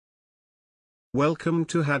Welcome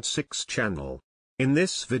to had6 channel. In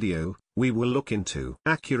this video, we will look into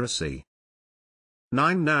accuracy.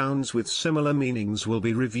 9 nouns with similar meanings will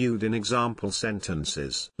be reviewed in example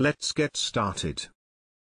sentences. Let's get started.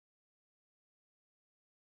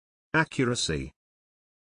 Accuracy,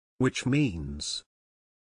 which means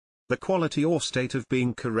the quality or state of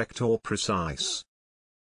being correct or precise.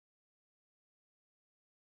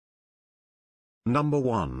 Number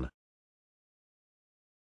 1.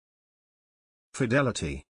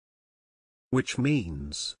 Fidelity, which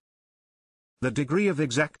means the degree of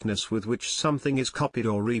exactness with which something is copied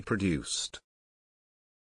or reproduced.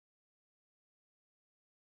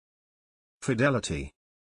 Fidelity.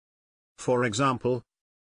 For example,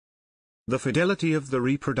 the fidelity of the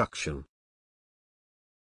reproduction.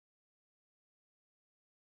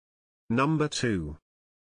 Number 2.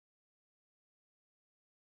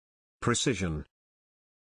 Precision,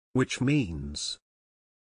 which means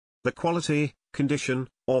the quality, condition,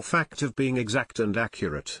 or fact of being exact and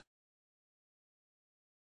accurate.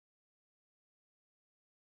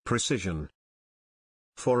 Precision.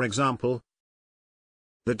 For example,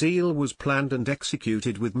 the deal was planned and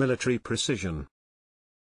executed with military precision.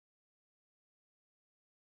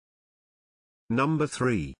 Number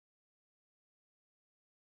 3.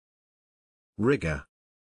 Rigor,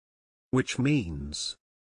 which means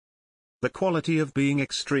the quality of being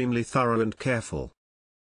extremely thorough and careful.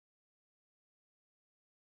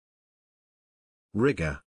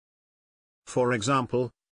 Rigor. For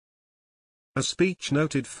example, a speech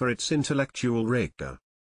noted for its intellectual rigor.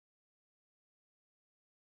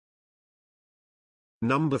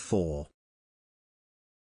 Number 4.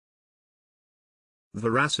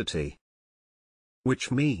 Veracity,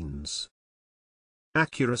 which means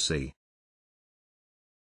accuracy.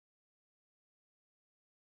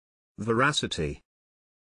 Veracity.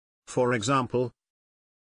 For example,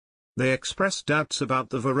 they express doubts about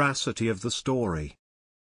the veracity of the story.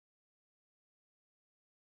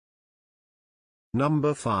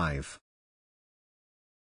 Number 5.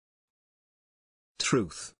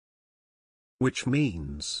 Truth, which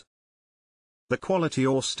means the quality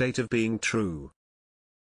or state of being true.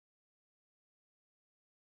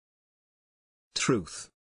 Truth.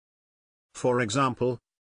 For example,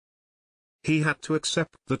 he had to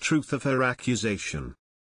accept the truth of her accusation.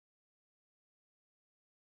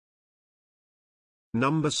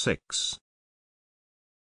 Number 6.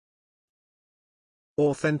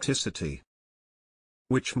 Authenticity,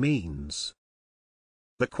 which means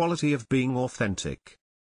the quality of being authentic.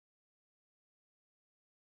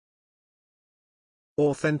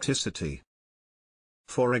 Authenticity.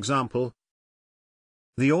 For example,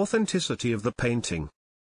 the authenticity of the painting.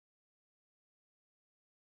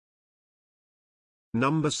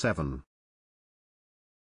 Number 7.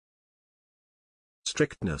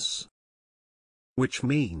 Strictness, which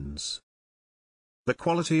means the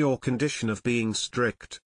quality or condition of being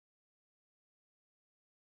strict.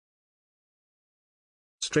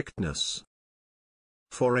 Strictness.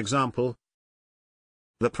 For example,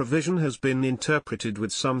 the provision has been interpreted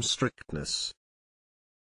with some strictness.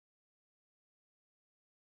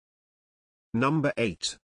 Number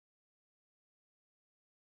 8.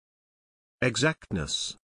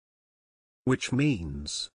 Exactness, which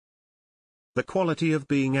means the quality of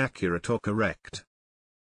being accurate or correct.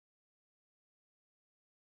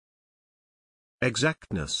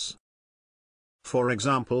 Exactness. For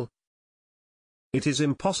example, it is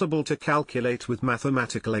impossible to calculate with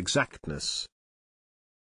mathematical exactness.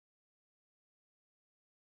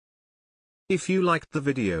 If you liked the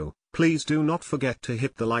video, please do not forget to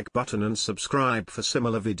hit the like button and subscribe for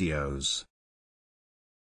similar videos.